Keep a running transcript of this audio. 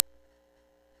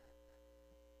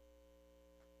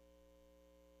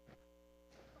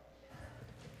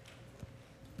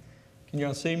Can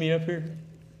y'all see me up here?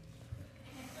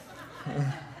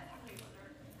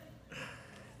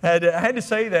 I had to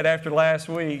say that after last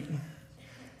week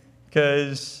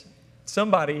because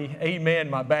somebody amen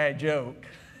my bad joke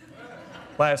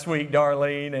last week,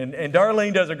 Darlene. And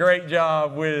Darlene does a great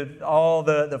job with all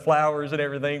the flowers and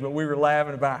everything, but we were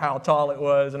laughing about how tall it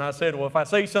was. And I said, well, if I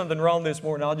say something wrong this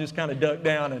morning, I'll just kind of duck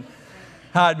down and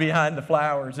hide behind the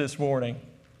flowers this morning.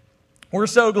 We're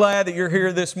so glad that you're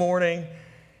here this morning.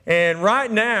 And right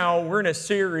now, we're in a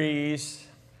series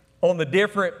on the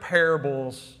different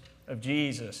parables of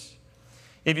Jesus.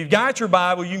 If you've got your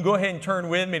Bible, you can go ahead and turn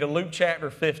with me to Luke chapter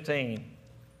 15.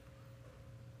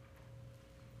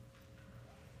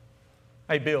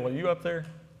 Hey, Bill, are you up there?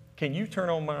 Can you turn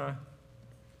on my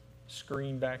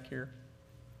screen back here?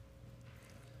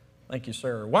 Thank you,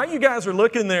 sir. While you guys are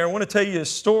looking there, I want to tell you a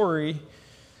story.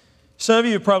 Some of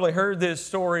you have probably heard this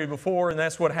story before, and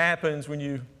that's what happens when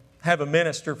you have a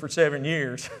minister for 7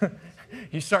 years.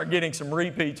 You start getting some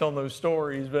repeats on those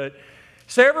stories. But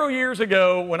several years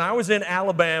ago, when I was in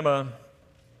Alabama,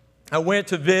 I went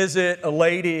to visit a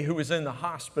lady who was in the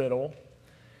hospital.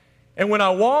 And when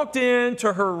I walked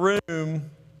into her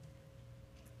room,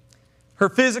 her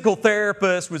physical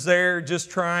therapist was there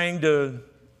just trying to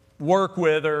work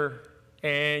with her.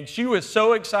 And she was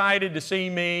so excited to see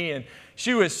me, and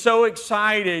she was so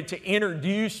excited to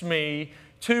introduce me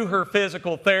to her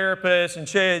physical therapist, and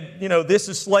said, you know, this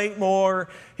is Slate.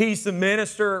 He's the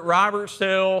minister at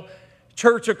Robertsdale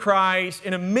Church of Christ.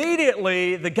 And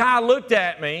immediately the guy looked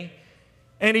at me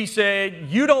and he said,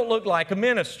 you don't look like a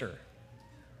minister.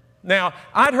 Now,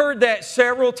 I'd heard that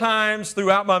several times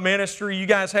throughout my ministry. You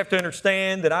guys have to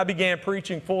understand that I began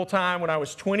preaching full-time when I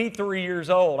was 23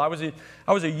 years old. I was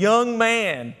a young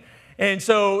man. And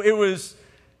so it was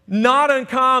not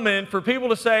uncommon for people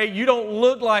to say, you don't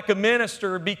look like a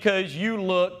minister because you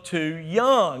look too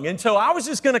young. And so I was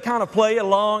just going to kind of play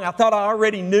along. I thought I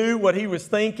already knew what he was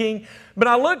thinking. But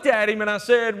I looked at him and I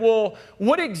said, well,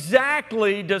 what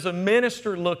exactly does a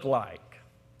minister look like?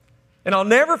 And I'll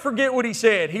never forget what he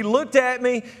said. He looked at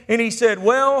me and he said,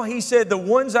 well, he said, the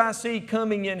ones I see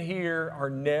coming in here are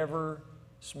never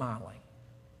smiling.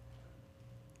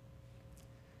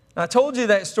 I told you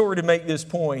that story to make this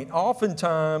point.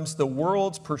 Oftentimes, the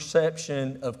world's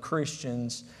perception of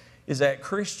Christians is that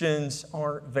Christians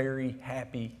aren't very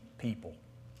happy people.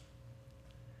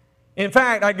 In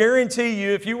fact, I guarantee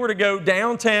you, if you were to go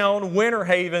downtown Winter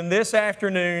Haven this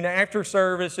afternoon after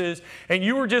services, and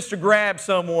you were just to grab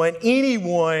someone,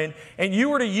 anyone, and you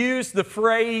were to use the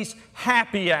phrase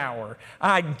happy hour,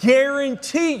 I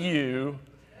guarantee you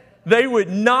they would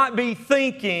not be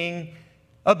thinking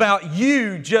about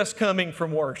you just coming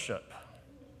from worship.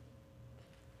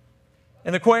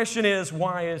 And the question is,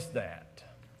 why is that?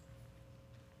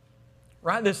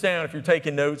 Write this down if you're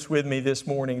taking notes with me this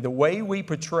morning. The way we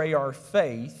portray our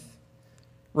faith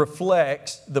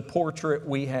reflects the portrait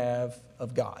we have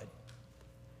of God.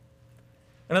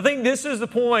 And I think this is the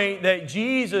point that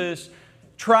Jesus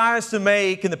tries to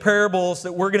make in the parables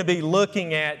that we're going to be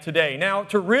looking at today. Now,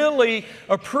 to really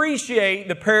appreciate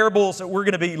the parables that we're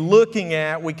going to be looking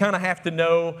at, we kind of have to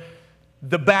know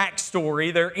the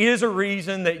backstory. There is a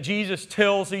reason that Jesus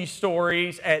tells these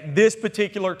stories at this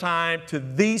particular time to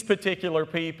these particular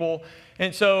people.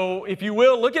 And so, if you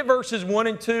will, look at verses 1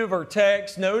 and 2 of our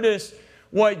text. Notice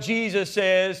what Jesus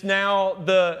says. Now,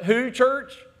 the who,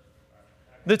 church?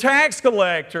 The tax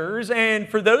collectors. And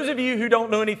for those of you who don't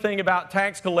know anything about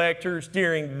tax collectors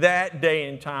during that day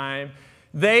and time,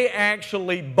 they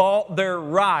actually bought their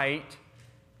right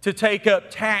to take up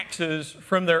taxes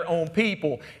from their own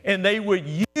people. And they would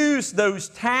use those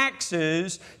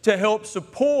taxes to help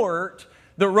support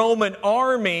the Roman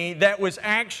army that was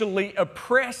actually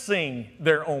oppressing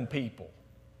their own people.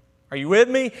 Are you with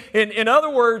me? In other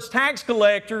words, tax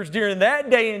collectors during that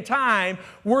day and time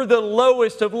were the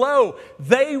lowest of low.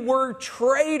 They were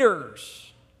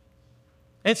traitors.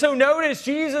 And so notice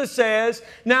Jesus says,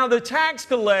 now the tax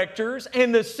collectors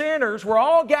and the sinners were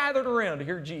all gathered around to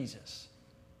hear Jesus.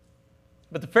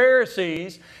 But the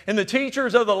Pharisees and the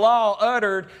teachers of the law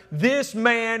uttered, this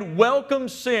man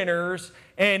welcomes sinners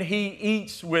and he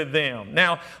eats with them.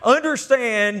 Now,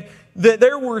 understand that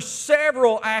there were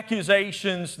several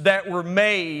accusations that were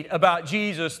made about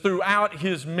Jesus throughout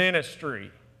His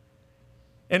ministry.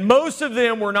 And most of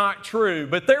them were not true.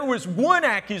 But there was one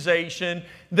accusation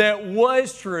that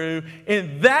was true,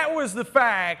 and that was the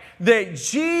fact that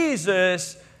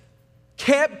Jesus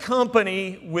kept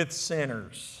company with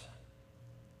sinners.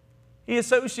 He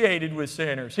associated with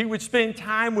sinners. He would spend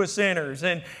time with sinners,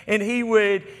 and He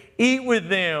would eat with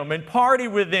them and party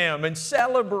with them and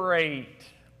celebrate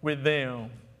with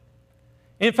them.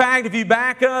 In fact, if you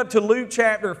back up to Luke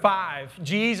chapter 5,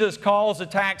 Jesus calls a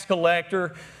tax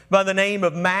collector by the name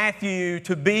of Matthew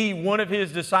to be one of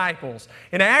his disciples.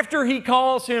 And after he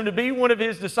calls him to be one of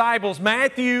his disciples,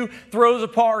 Matthew throws a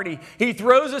party. He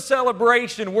throws a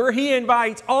celebration where he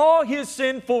invites all his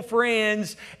sinful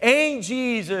friends and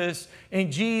Jesus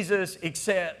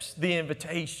accepts the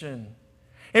invitation.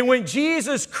 And when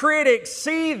Jesus' critics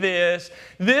see this,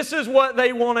 this is what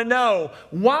they want to know.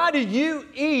 Why do you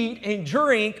eat and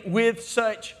drink with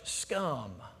such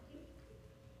scum?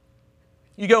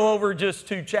 You go over just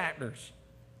 2 chapters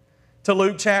to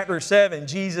Luke chapter 7.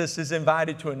 Jesus is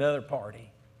invited to another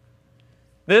party.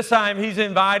 This time he's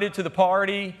invited to a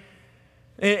party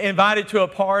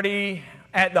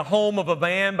at the home of a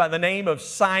man by the name of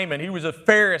Simon. He was a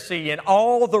Pharisee, and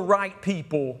all the right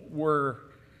people were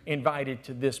invited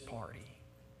to this party.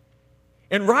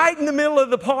 And right in the middle of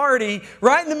the party,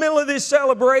 right in the middle of this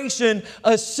celebration,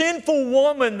 a sinful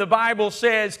woman, the Bible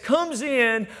says, comes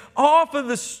in off of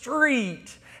the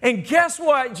street. And guess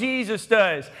what Jesus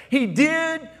does? He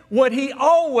did what he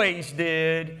always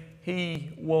did. He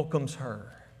welcomes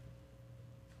her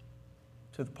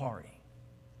to the party.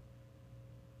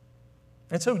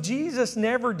 And so Jesus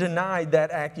never denied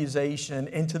that accusation.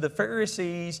 And to the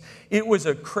Pharisees, it was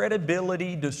a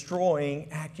credibility-destroying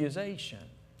accusation.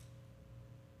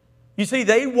 You see,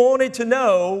 they wanted to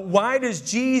know, why does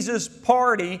Jesus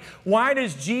party? Why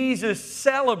does Jesus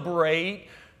celebrate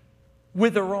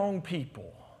with the wrong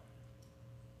people?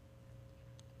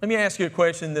 Let me ask you a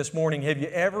question this morning. Have you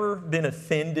ever been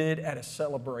offended at a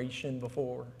celebration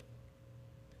before?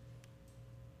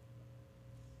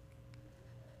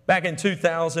 Back in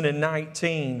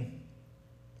 2019,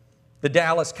 the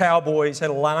Dallas Cowboys had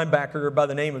a linebacker by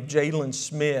the name of Jalen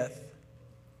Smith.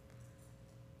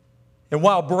 And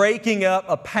while breaking up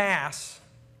a pass,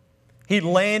 he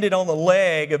landed on the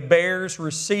leg of Bears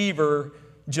receiver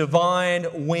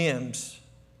Javon Wims.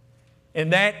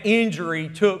 And that injury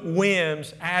took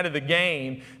Wims out of the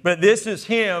game. But this is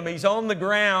him. He's on the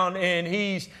ground and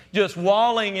he's just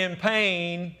wailing in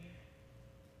pain.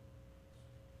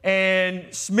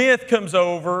 And Smith comes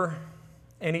over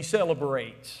and he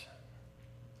celebrates.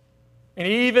 And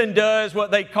he even does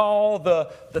what they call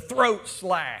the throat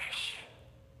slash.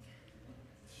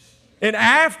 And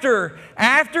after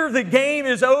the game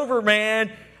is over,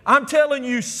 man, I'm telling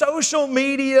you, social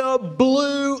media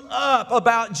blew up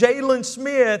about Jalen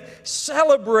Smith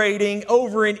celebrating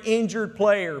over an injured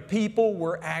player. People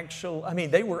were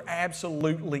they were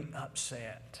absolutely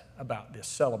upset about this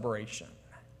celebration.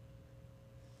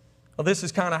 Well, this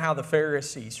is kind of how the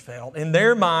Pharisees felt. In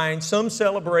their mind, some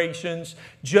celebrations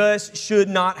just should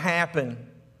not happen.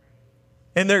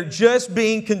 And they're just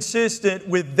being consistent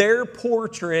with their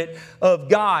portrait of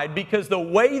God, because the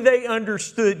way they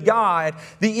understood God,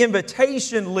 the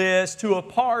invitation list to a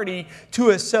party, to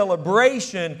a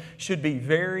celebration, should be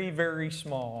very, very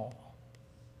small.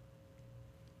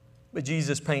 But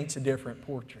Jesus paints a different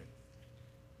portrait.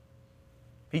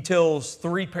 He tells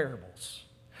 3 parables.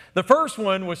 The first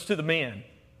one was to the men.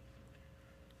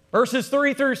 Verses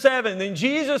 3 through 7, then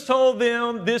Jesus told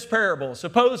them this parable.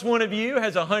 Suppose one of you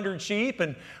has 100 sheep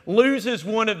and loses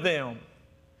one of them.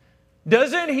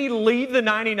 Doesn't he leave the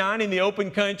 99 in the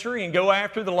open country and go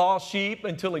after the lost sheep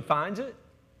until he finds it?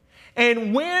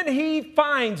 And when he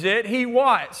finds it, he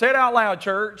what? Say it out loud,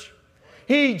 church.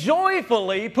 He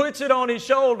joyfully puts it on his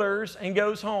shoulders and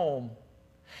goes home.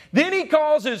 Then he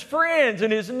calls his friends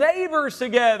and his neighbors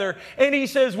together and he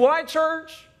says, what,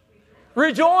 church?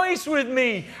 Rejoice with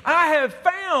me. I have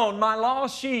found my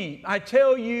lost sheep. I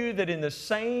tell you that in the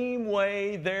same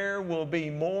way there will be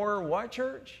more, what,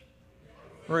 church?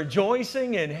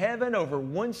 Rejoicing in heaven over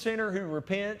one sinner who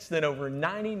repents than over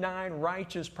 99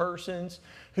 righteous persons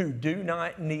who do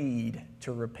not need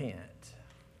to repent.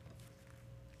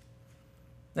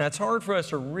 Now, it's hard for us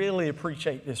to really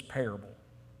appreciate this parable,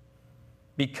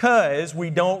 because we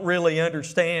don't really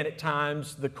understand at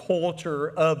times the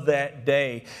culture of that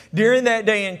day. During that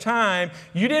day and time,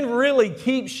 you didn't really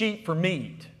keep sheep for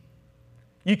meat.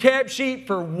 You kept sheep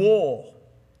for wool.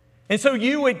 And so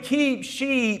you would keep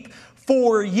sheep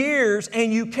for years,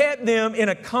 and you kept them in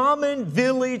a common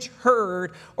village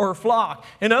herd or flock.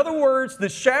 In other words, the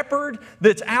shepherd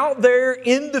that's out there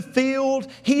in the field,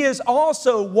 he is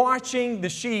also watching the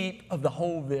sheep of the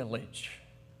whole village.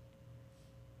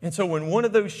 And so when one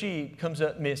of those sheep comes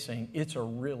up missing, it's a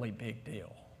really big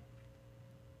deal.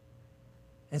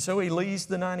 And so he leaves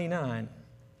the 99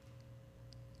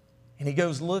 and he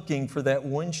goes looking for that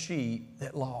one sheep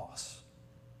that lost.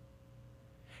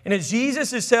 And as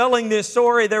Jesus is telling this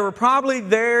story, there were probably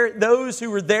those who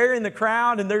were there in the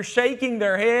crowd, and they're shaking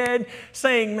their head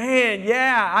saying, man,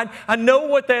 yeah, I know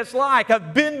what that's like.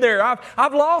 I've been there.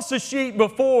 I've lost a sheep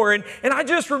before. And I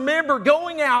just remember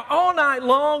going out all night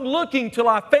long looking till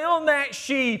I found that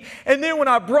sheep. And then when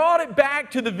I brought it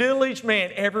back to the village, man,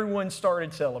 everyone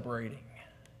started celebrating.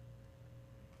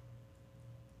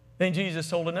 Then Jesus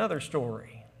told another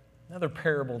story, another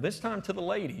parable, this time to the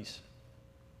ladies.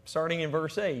 Starting in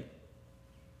verse 8.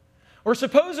 Or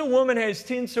suppose a woman has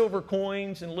 10 silver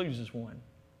coins and loses one.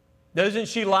 Doesn't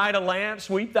she light a lamp,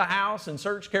 sweep the house, and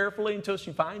search carefully until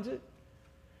she finds it?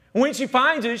 And when she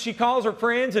finds it, she calls her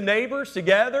friends and neighbors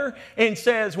together and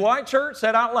says, what, church?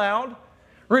 Said out loud,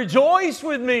 rejoice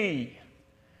with me.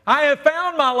 I have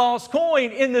found my lost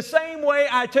coin. In the same way,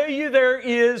 I tell you, there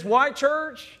is, what,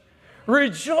 church?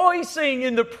 Rejoicing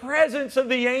in the presence of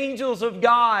the angels of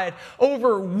God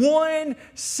over one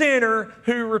sinner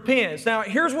who repents. Now,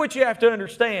 here's what you have to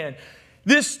understand.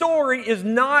 This story is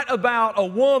not about a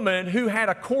woman who had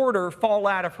a quarter fall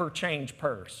out of her change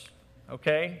purse.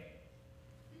 Okay?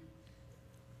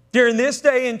 During that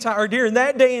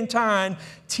day and time,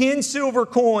 10 silver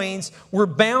coins were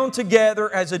bound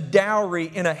together as a dowry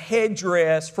in a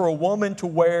headdress for a woman to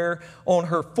wear on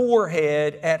her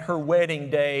forehead at her wedding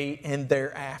day and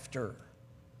thereafter.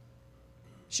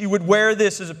 She would wear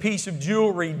this as a piece of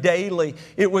jewelry daily.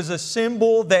 It was a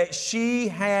symbol that she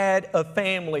had a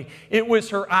family. It was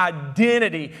her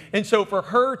identity. And so for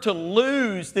her to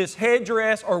lose this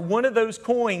headdress or one of those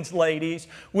coins, ladies,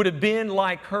 would have been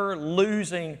like her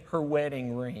losing her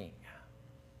wedding ring.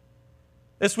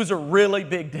 This was a really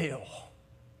big deal.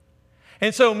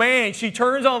 And so, man, she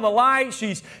turns on the light,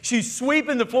 she's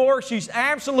sweeping the floor, she's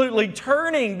absolutely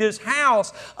turning this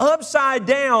house upside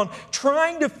down,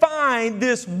 trying to find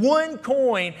this one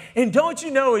coin. And don't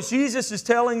you know, as Jesus is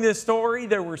telling this story,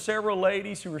 there were several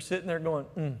ladies who were sitting there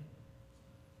going,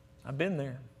 I've been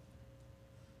there.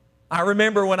 I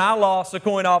remember when I lost a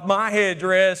coin off my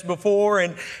headdress before,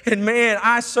 and man,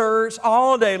 I searched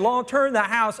all day long, turned the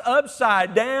house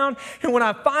upside down, and when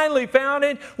I finally found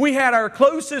it, we had our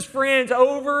closest friends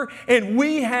over, and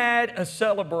we had a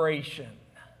celebration.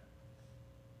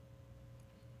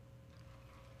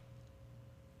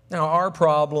 Now, our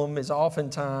problem is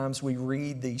oftentimes we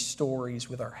read these stories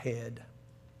with our head,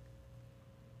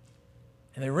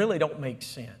 and they really don't make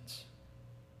sense.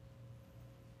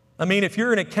 I mean, if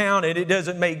you're an accountant, it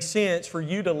doesn't make sense for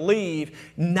you to leave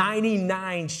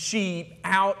 99 sheep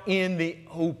out in the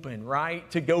open, right?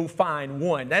 To go find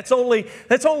one. That's only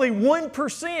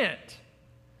 1%.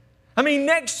 I mean,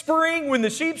 next spring when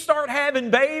the sheep start having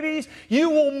babies,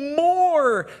 you will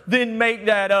more than make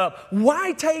that up.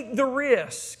 Why take the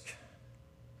risk?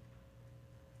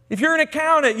 If you're an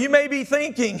accountant, you may be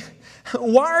thinking,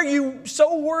 why are you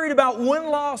so worried about one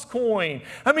lost coin?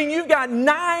 I mean, you've got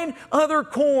 9 other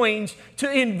coins to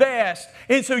invest,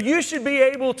 and so you should be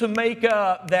able to make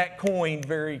up that coin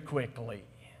very quickly.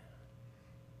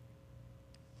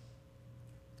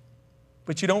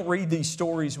 But you don't read these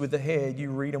stories with the head,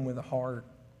 you read them with the heart.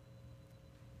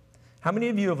 How many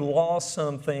of you have lost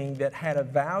something that had a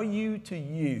value to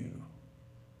you,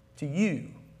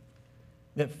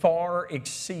 that far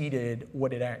exceeded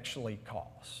what it actually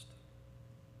cost?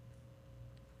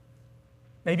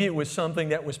 Maybe it was something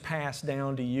that was passed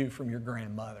down to you from your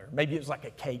grandmother. Maybe it was like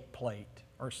a cake plate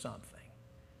or something.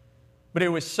 But it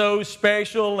was so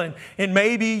special, and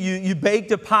maybe you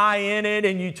baked a pie in it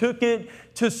and you took it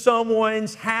to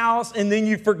someone's house, and then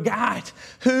you forgot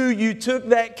who you took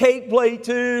that cake plate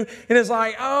to, and it's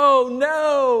like, oh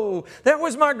no, that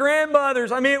was my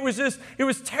grandmother's. I mean, it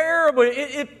was terrible.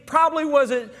 It probably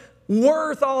wasn't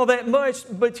worth all that much,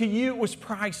 but to you it was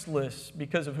priceless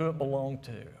because of who it belonged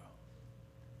to.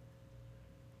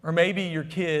 Or maybe your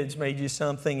kids made you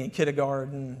something in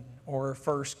kindergarten or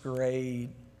first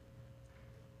grade,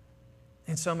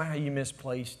 and somehow you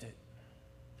misplaced it.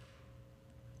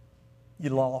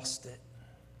 You lost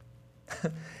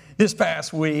it. This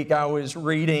past week, I was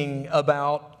reading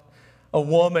about a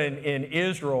woman in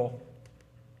Israel,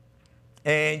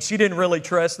 and she didn't really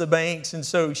trust the banks, and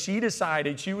so she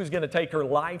decided she was going to take her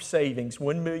life savings,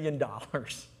 $1 million,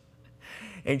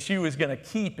 and she was going to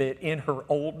keep it in her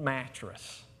old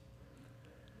mattress.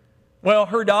 Well,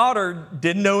 her daughter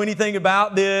didn't know anything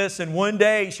about this, and one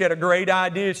day she had a great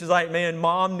idea. She's like, man,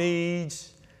 Mom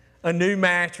needs a new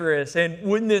mattress, and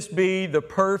wouldn't this be the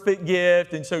perfect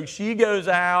gift? And so she goes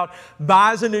out,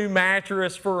 buys a new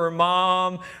mattress for her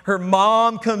mom. Her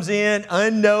mom comes in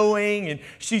unknowing, and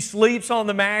she sleeps on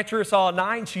the mattress all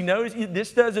night, and she knows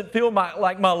this doesn't feel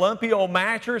like my lumpy old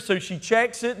mattress, so she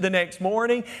checks it the next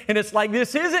morning, and it's like,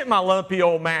 this isn't my lumpy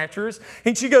old mattress.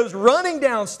 And she goes running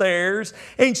downstairs,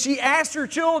 and she asks her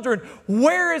children,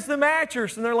 where is the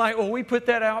mattress? And they're like, well, we put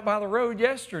that out by the road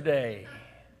yesterday.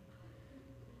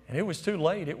 And it was too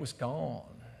late. It was gone.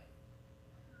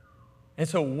 And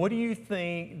so what do you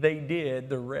think they did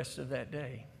the rest of that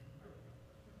day?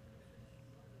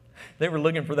 They were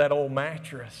looking for that old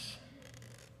mattress.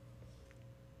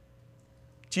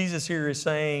 Jesus here is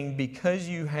saying, because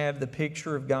you have the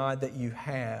picture of God that you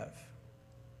have,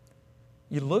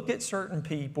 you look at certain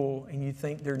people and you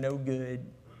think they're no good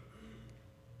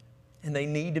and they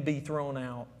need to be thrown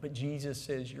out. But Jesus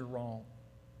says you're wrong.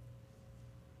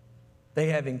 They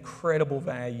have incredible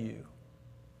value.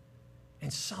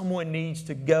 And someone needs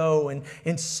to go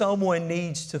and someone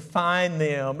needs to find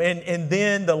them. And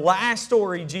then the last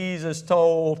story Jesus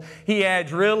told, he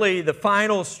adds really the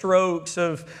final strokes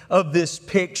of this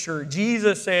picture.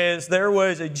 Jesus says there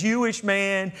was a Jewish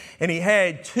man and he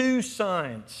had 2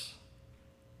 sons.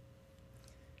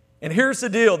 And here's the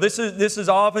deal. This is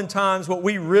oftentimes what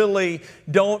we really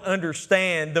don't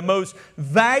understand. The most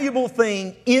valuable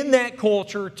thing in that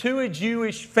culture to a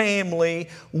Jewish family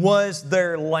was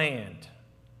their land.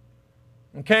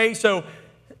 Okay, so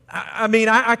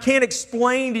I can't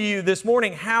explain to you this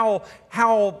morning how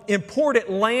important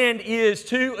land is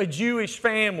to a Jewish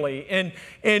family.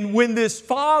 And when this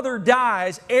father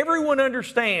dies, everyone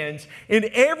understands and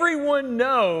everyone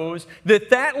knows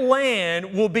that that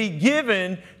land will be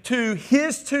given to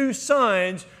his 2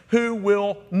 sons who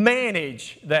will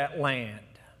manage that land.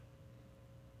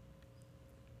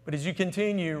 But as you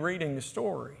continue reading the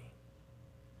story,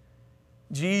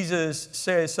 Jesus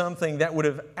says something that would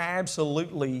have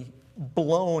absolutely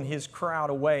blown his crowd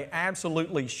away,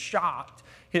 absolutely shocked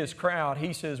his crowd.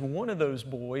 He says, one of those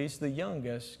boys, the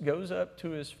youngest, goes up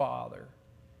to his father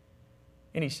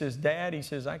and he says, Dad, he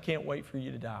says, I can't wait for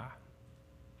you to die.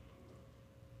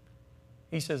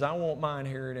 He says, I want my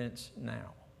inheritance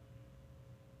now.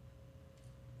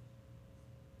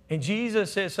 And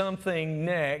Jesus says something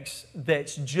next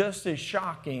that's just as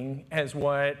shocking as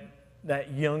what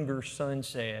that younger son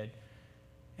said.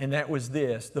 And that was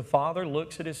this. The father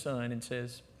looks at his son and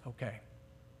says, okay.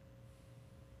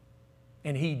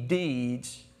 And he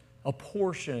deeds a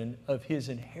portion of his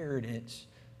inheritance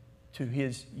to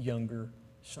his younger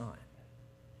son.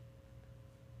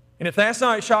 And if that's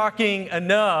not shocking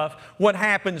enough, what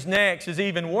happens next is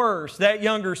even worse. That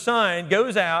younger son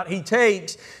goes out, he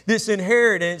takes this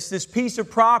inheritance, this piece of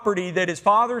property that his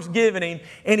father's given him,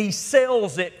 and he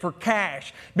sells it for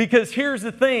cash. Because here's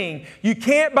the thing, you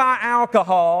can't buy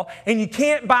alcohol and you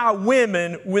can't buy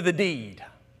women with a deed.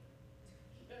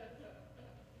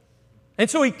 And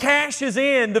so he cashes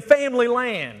in the family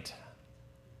land.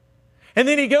 And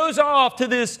then he goes off to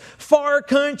this far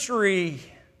country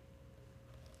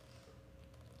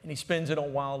and he spends it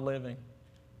on wild living.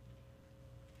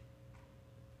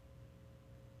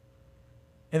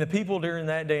 And the people during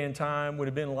that day and time would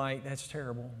have been like, that's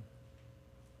terrible.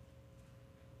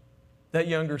 That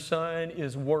younger son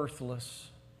is worthless.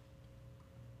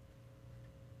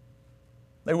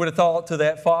 They would have thought to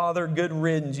that father, good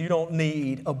riddance, you don't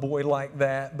need a boy like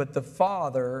that. But the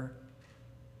father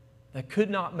that could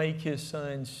not make his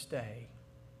son stay,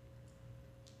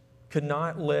 could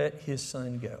not let his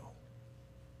son go.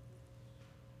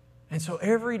 And so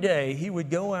every day he would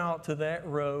go out to that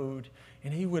road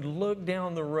and he would look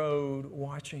down the road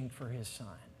watching for his son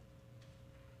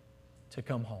to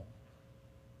come home.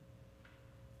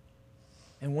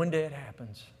 And one day it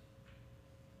happens.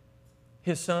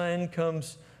 His son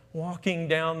comes walking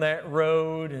down that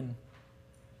road and,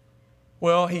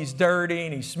 well, he's dirty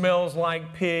and he smells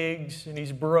like pigs and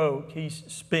he's broke. He's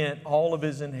spent all of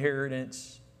his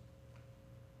inheritance,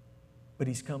 but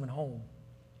he's coming home.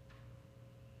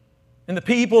 And the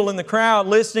people in the crowd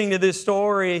listening to this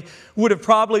story would have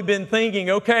probably been thinking,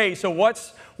 okay, so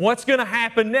what's going to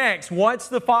happen next? What's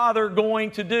the father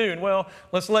going to do? And well,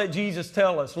 let's let Jesus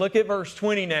tell us. Look at verse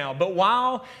 20 now. But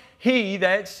while he,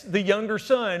 that's the younger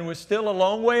son, was still a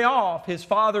long way off, his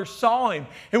father saw him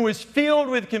and was filled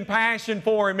with compassion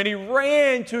for him. And he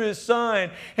ran to his son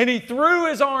and he threw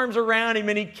his arms around him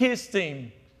and he kissed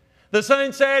him. The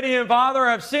son said to him, Father,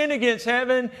 I've sinned against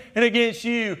heaven and against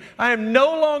you. I am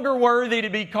no longer worthy to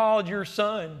be called your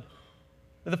son.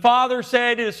 The father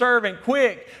said to the servant,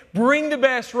 quick, bring the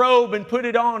best robe and put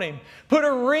it on him. Put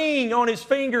a ring on his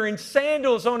finger and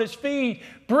sandals on his feet.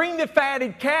 Bring the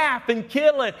fatted calf and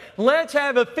kill it. Let's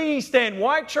have a feast. And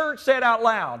white church said out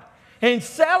loud, and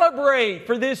celebrate,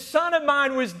 for this son of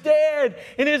mine was dead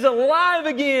and is alive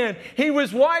again. He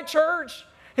was white church.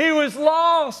 He was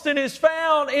lost and is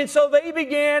found. And so they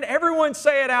began, everyone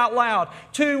say it out loud,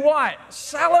 to what?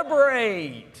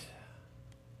 Celebrate.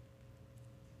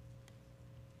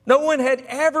 No one had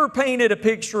ever painted a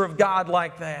picture of God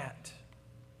like that.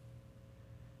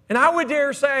 And I would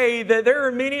dare say that there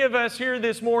are many of us here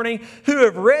this morning who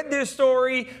have read this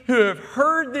story, who have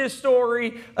heard this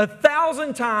story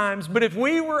 1,000 times, but if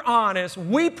we were honest,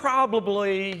 we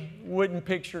probably wouldn't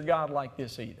picture God like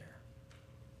this either.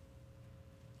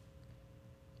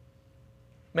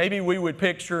 Maybe we would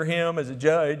picture Him as a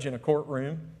judge in a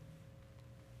courtroom.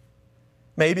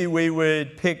 Maybe we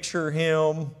would picture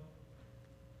Him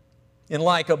in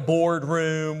like a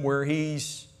boardroom where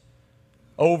He's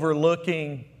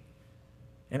overlooking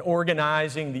and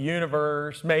organizing the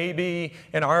universe. Maybe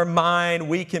in our mind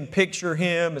we can picture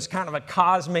Him as kind of a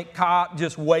cosmic cop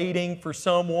just waiting for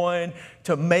someone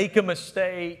to make a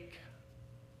mistake.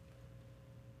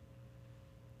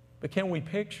 But can we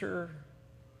picture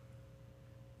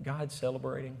God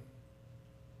celebrating?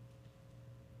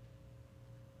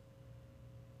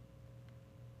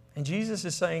 And Jesus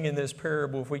is saying in this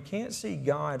parable, if we can't see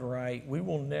God right, we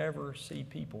will never see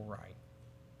people right.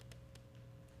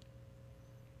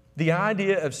 The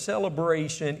idea of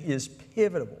celebration is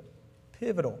pivotal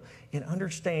in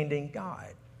understanding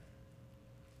God.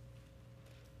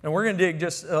 Now we're going to dig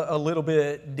just a little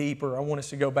bit deeper. I want us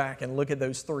to go back and look at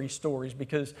those three stories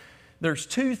because there's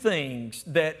two things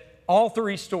that all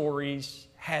three stories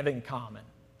have in common.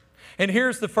 And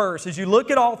here's the first. As you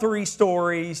look at all three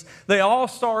stories, they all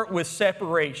start with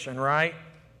separation, right?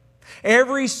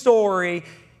 Every story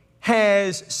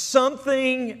has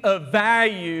something of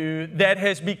value that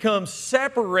has become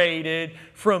separated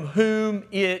from whom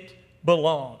it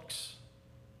belongs.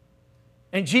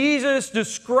 And Jesus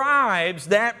describes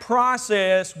that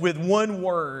process with one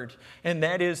word, and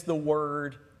that is the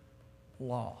word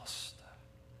lost.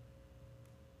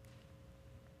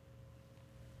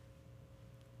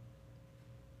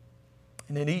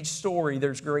 And in each story,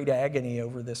 there's great agony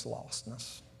over this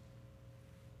lostness.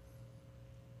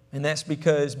 And that's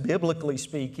because, biblically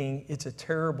speaking, it's a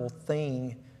terrible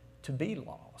thing to be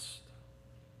lost.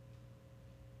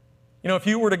 You know, if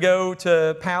you were to go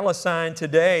to Palestine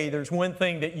today, there's one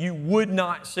thing that you would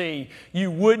not see.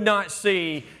 You would not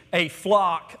see a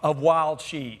flock of wild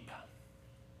sheep.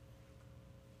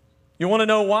 You want to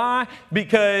know why?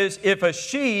 Because if a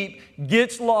sheep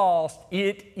gets lost,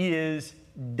 it is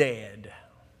dead.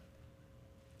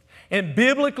 And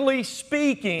biblically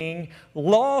speaking,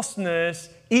 lostness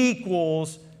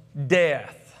equals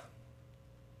death.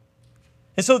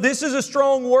 And so this is a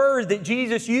strong word that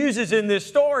Jesus uses in this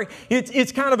story.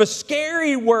 It's kind of a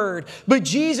scary word, but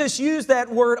Jesus used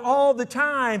that word all the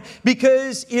time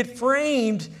because it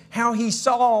framed how He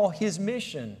saw His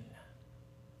mission.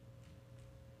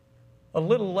 A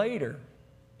little later,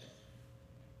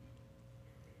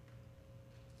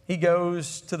 He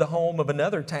goes to the home of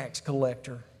another tax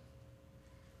collector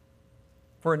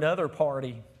for another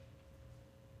party.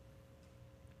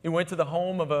 He went to the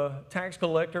home of a tax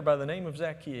collector by the name of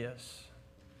Zacchaeus.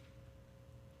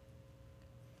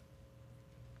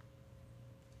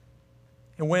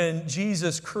 And when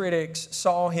Jesus' critics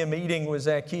saw Him eating with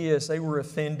Zacchaeus, they were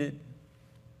offended.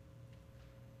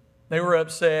 They were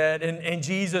upset. And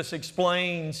Jesus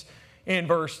explains in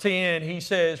verse 10, He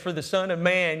says, for the Son of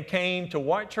Man came to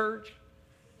what, church?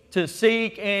 To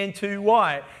seek and to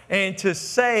what? And to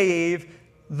save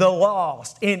the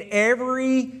lost. In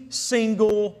every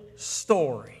single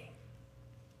story,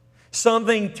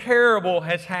 something terrible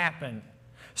has happened.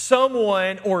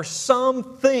 Someone or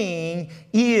something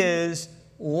is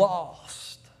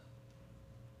lost.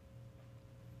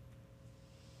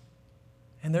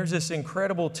 And there's this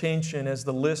incredible tension as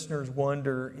the listeners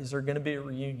wonder, is there going to be a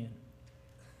reunion?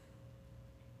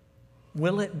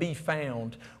 Will it be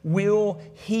found? Will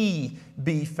He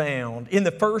be found? In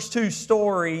the first two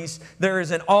stories, there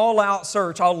is an all-out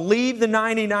search. I'll leave the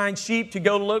 99 sheep to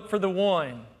go look for the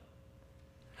one.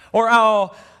 Or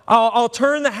I'll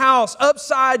turn the house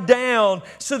upside down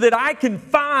so that I can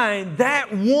find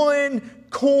that one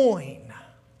coin.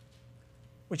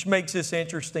 Which makes this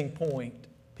interesting point.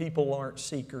 People aren't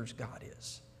seekers, God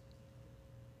is.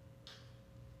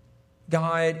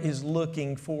 God is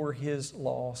looking for His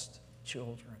lost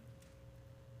children.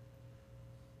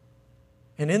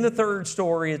 And in the third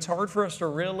story, it's hard for us to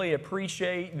really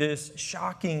appreciate this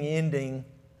shocking ending.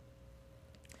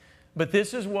 But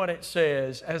this is what it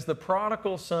says. As the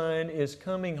prodigal son is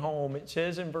coming home, it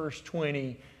says in verse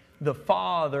 20, the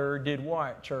father did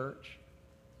what, church?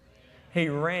 He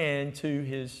ran to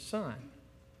his son.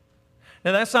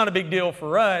 Now, that's not a big deal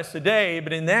for us today,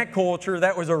 but in that culture,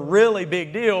 that was a really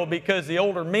big deal because the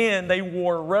older men, they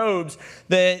wore robes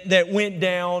that went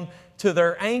down to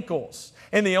their ankles.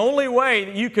 And the only way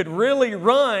that you could really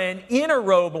run in a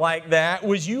robe like that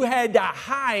was you had to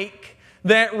hike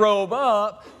that robe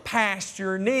up past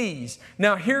your knees.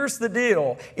 Now, here's the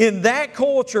deal. In that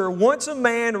culture, once a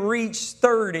man reached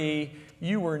 30,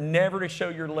 you were never to show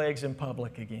your legs in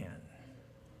public again.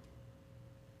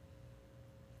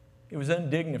 It was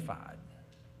undignified.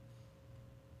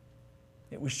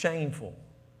 It was shameful.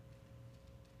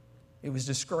 It was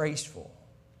disgraceful.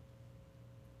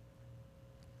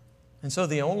 And so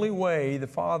the only way the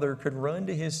father could run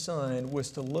to his son was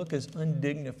to look as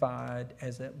undignified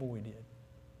as that boy did.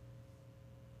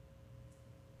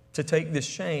 To take the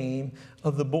shame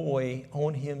of the boy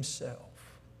on himself.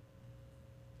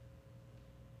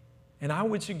 And I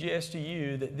would suggest to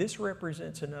you that this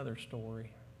represents another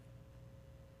story.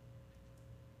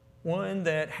 One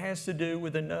that has to do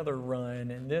with another run,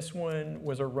 and this one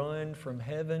was a run from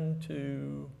heaven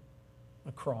to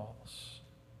a cross.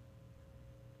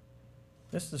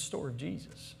 This is the story of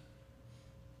Jesus.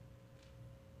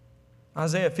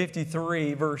 Isaiah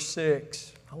 53, verse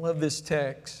 6. I love this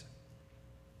text.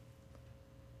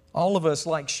 All of us,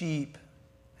 like sheep,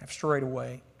 have strayed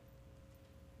away.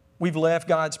 We've left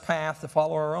God's path to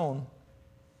follow our own.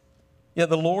 Yet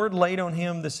the Lord laid on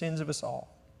Him the sins of us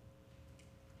all.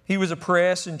 He was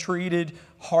oppressed and treated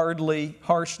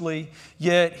harshly,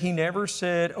 yet He never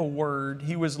said a word.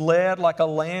 He was led like a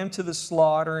lamb to the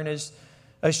slaughter, and as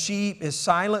a sheep is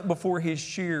silent before his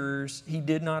shearers, He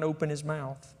did not open His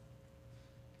mouth.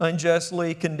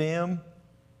 Unjustly condemned,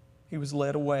 He was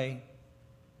led away.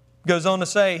 Goes on to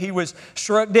say, He was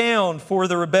struck down for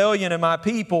the rebellion of my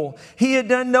people. He had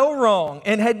done no wrong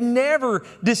and had never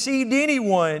deceived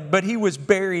anyone, but He was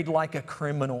buried like a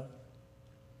criminal.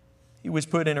 He was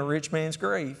put in a rich man's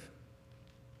grave.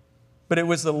 But it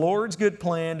was the Lord's good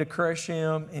plan to crush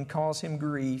Him and cause Him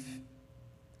grief.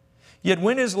 Yet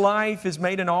when His life is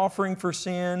made an offering for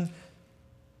sin,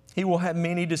 He will have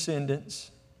many descendants.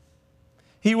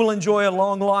 He will enjoy a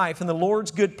long life, and the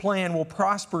Lord's good plan will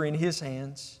prosper in His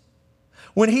hands.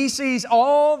 When He sees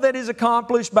all that is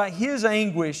accomplished by His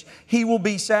anguish, He will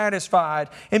be satisfied.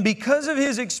 And because of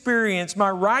His experience,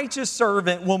 my righteous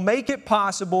servant will make it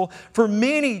possible for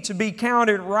many to be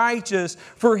counted righteous,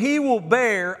 for He will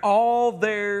bear all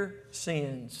their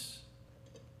sins.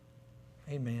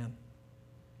 Amen.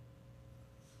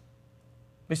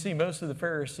 We see most of the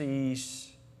Pharisees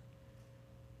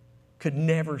could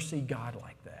never see God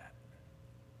like that.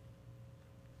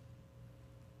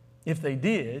 If they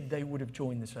did, they would have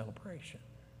joined the celebration.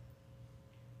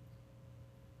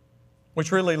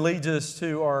 Which really leads us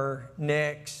to our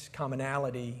next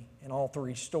commonality in all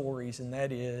three stories, and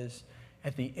that is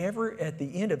at the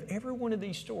end of every one of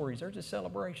these stories, there's a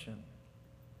celebration.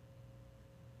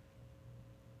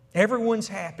 Everyone's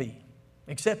happy,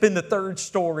 except in the third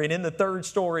story. And in the third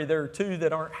story, there are two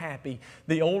that aren't happy.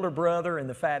 The older brother and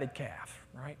the fatted calf,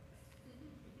 right?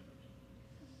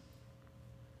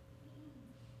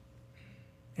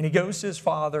 And he goes to his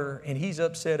father, and he's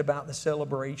upset about the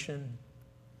celebration.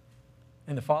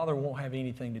 And the father won't have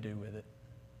anything to do with it.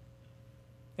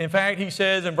 In fact, he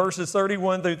says in verses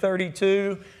 31 through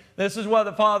 32, this is what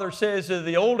the father says to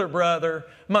the older brother.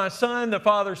 My son, the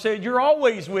father said, you're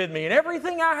always with me, and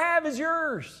everything I have is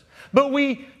yours. But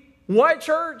we, what,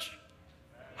 church?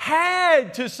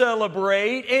 Had to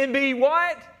celebrate and be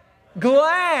what?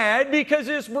 Glad, because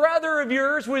this brother of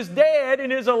yours was dead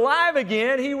and is alive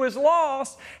again. He was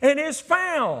lost and is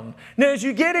found. Now, as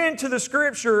you get into the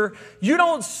Scripture, you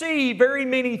don't see very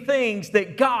many things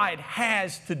that God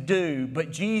has to do,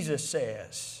 but Jesus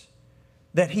says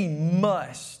that He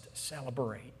must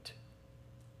celebrate.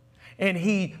 And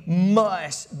He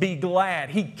must be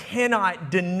glad. He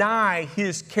cannot deny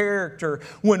His character.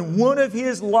 When one of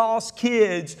His lost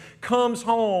kids comes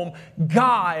home,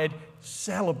 God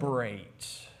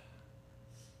celebrates.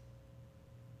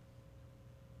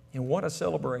 And what a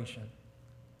celebration.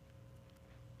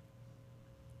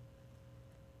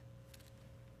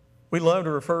 We love to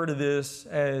refer to this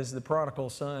as the prodigal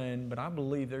son, but I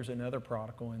believe there's another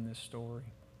prodigal in this story.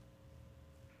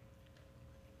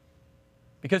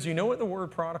 Because you know what the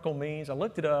word prodigal means? I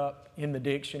looked it up in the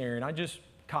dictionary and I just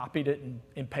copied it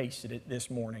and pasted it this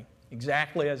morning,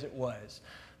 exactly as it was.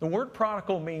 The word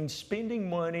prodigal means spending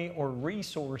money or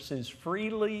resources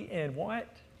freely and what?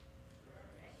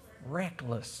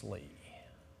 Recklessly.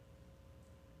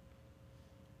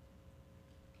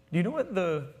 Do you know what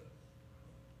the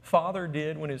father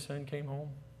did when his son came home?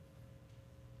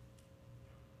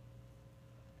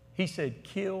 He said,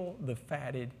 kill the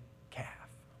fatted calf.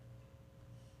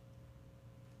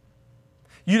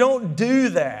 You don't do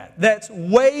that. That's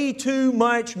way too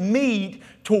much meat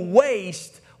to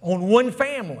waste on one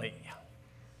family.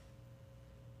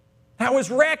 That was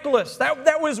reckless.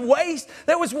 That was waste.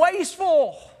 That was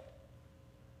wasteful.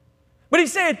 But he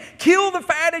said, kill the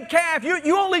fatted calf.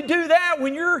 You only do that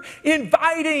when you're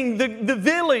inviting the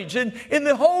village and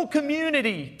the whole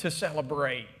community to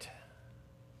celebrate.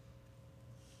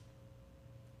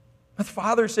 The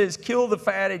father says, kill the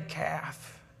fatted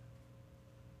calf.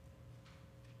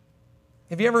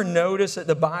 Have you ever noticed that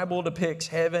the Bible depicts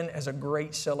heaven as a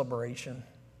great celebration?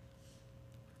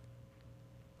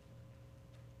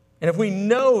 And if we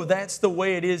know that's the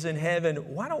way it is in heaven,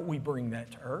 why don't we bring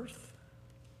that to earth?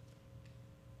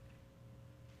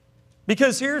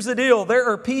 Because here's the deal, there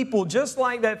are people just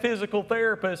like that physical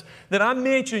therapist that I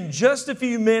mentioned just a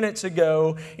few minutes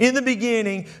ago in the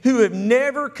beginning who have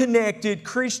never connected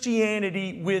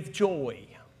Christianity with joy.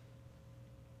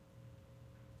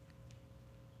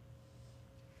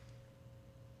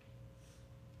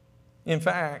 In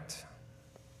fact,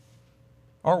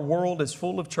 our world is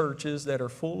full of churches that are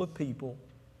full of people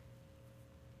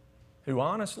who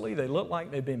honestly, they look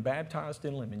like they've been baptized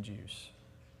in lemon juice.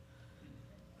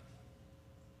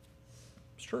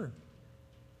 It's true.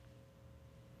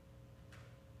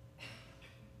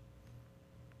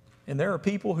 And there are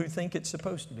people who think it's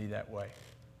supposed to be that way.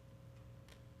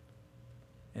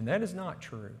 And that is not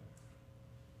true.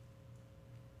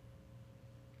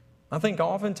 I think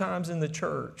oftentimes in the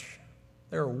church,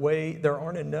 there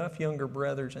aren't enough younger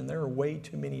brothers and there are way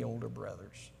too many older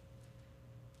brothers.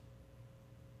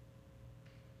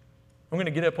 I'm going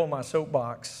to get up on my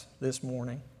soapbox this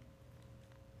morning.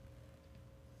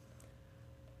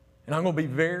 And I'm going to be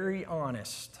very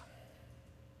honest.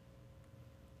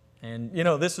 And, you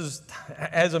know, this is,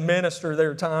 as a minister,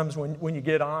 there are times when you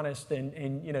get honest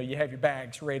and you know, you have your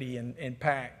bags ready and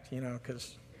packed, you know,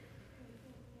 because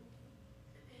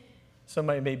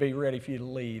somebody may be ready for you to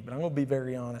leave. But I'm going to be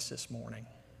very honest this morning.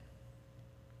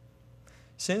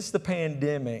 Since the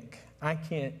pandemic, I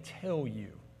can't tell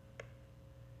you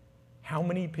how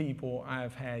many people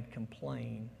I've had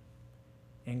complain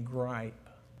and gripe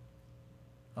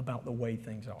about the way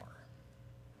things are.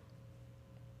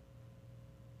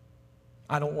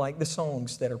 I don't like the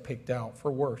songs that are picked out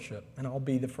for worship, and I'll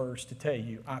be the first to tell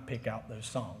you I pick out those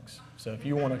songs. So if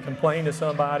you want to complain to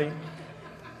somebody,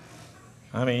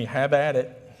 I mean, have at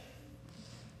it.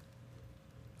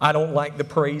 I don't like the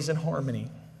praise and harmony.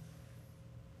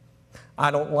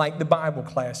 I don't like the Bible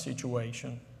class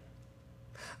situation.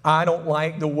 I don't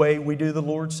like the way we do the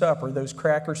Lord's Supper. Those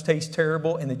crackers taste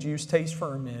terrible and the juice tastes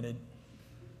fermented.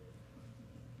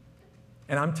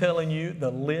 And I'm telling you, the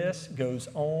list goes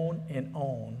on and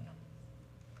on.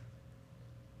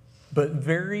 But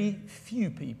very few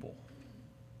people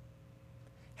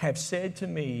have said to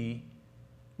me,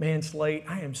 man, Slate,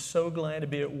 I am so glad to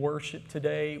be at worship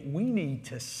today. We need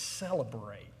to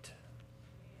celebrate.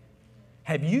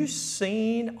 Have you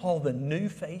seen all the new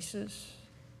faces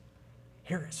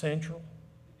here at Central?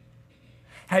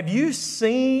 Have you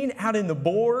seen out in the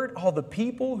board all the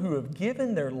people who have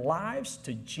given their lives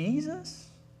to Jesus?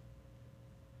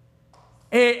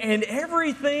 And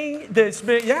everything that's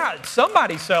been, yeah,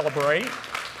 somebody celebrate.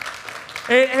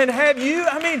 And have you,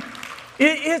 I mean,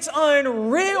 it's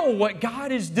unreal what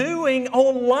God is doing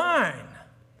online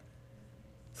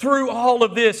through all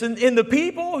of this. And the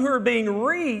people who are being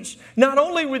reached, not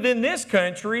only within this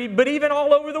country, but even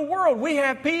all over the world. We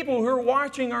have people who are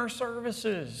watching our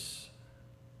services.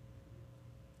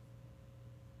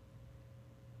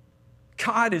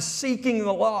 God is seeking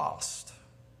the lost.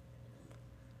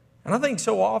 And I think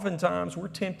so oftentimes we're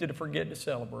tempted to forget to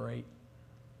celebrate.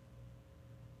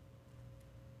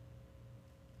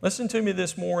 Listen to me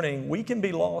this morning. We can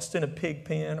be lost in a pig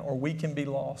pen or we can be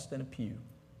lost in a pew.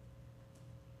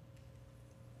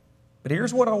 But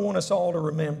here's what I want us all to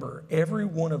remember. Every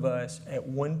one of us at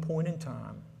one point in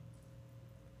time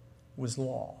was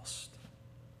lost.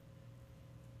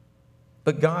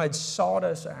 But God sought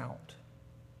us out.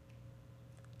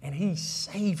 And He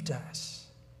saved us.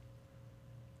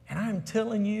 And I'm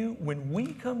telling you, when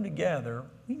we come together,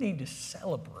 we need to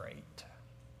celebrate.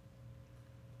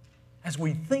 as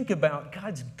we think about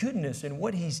God's goodness and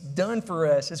what He's done for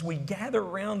us, as we gather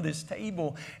around this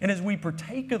table and as we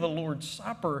partake of the Lord's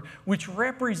Supper, which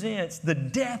represents the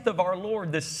death of our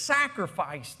Lord, the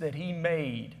sacrifice that He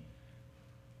made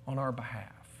on our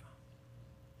behalf.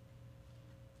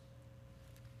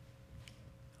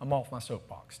 I'm off my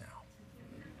soapbox now.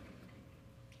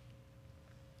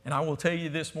 And I will tell you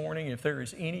this morning, if there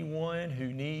is anyone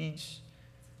who needs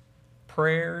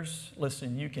prayers,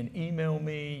 listen, you can email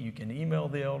me, you can email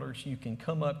the elders, you can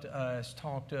come up to us,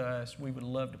 talk to us. We would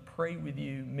love to pray with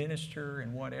you, minister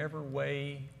in whatever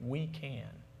way we can.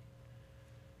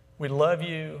 We love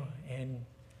you, and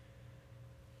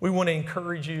we want to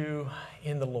encourage you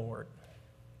in the Lord.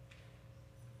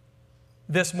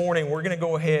 This morning, we're going to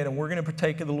go ahead and we're going to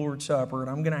partake of the Lord's Supper, and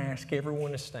I'm going to ask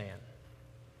everyone to stand.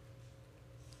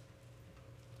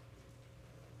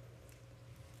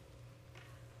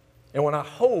 And what I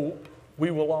hope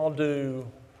we will all do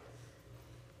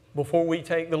before we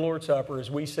take the Lord's Supper as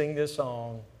we sing this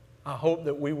song, I hope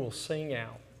that we will sing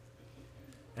out,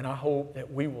 and I hope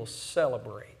that we will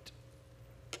celebrate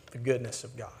the goodness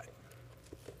of God.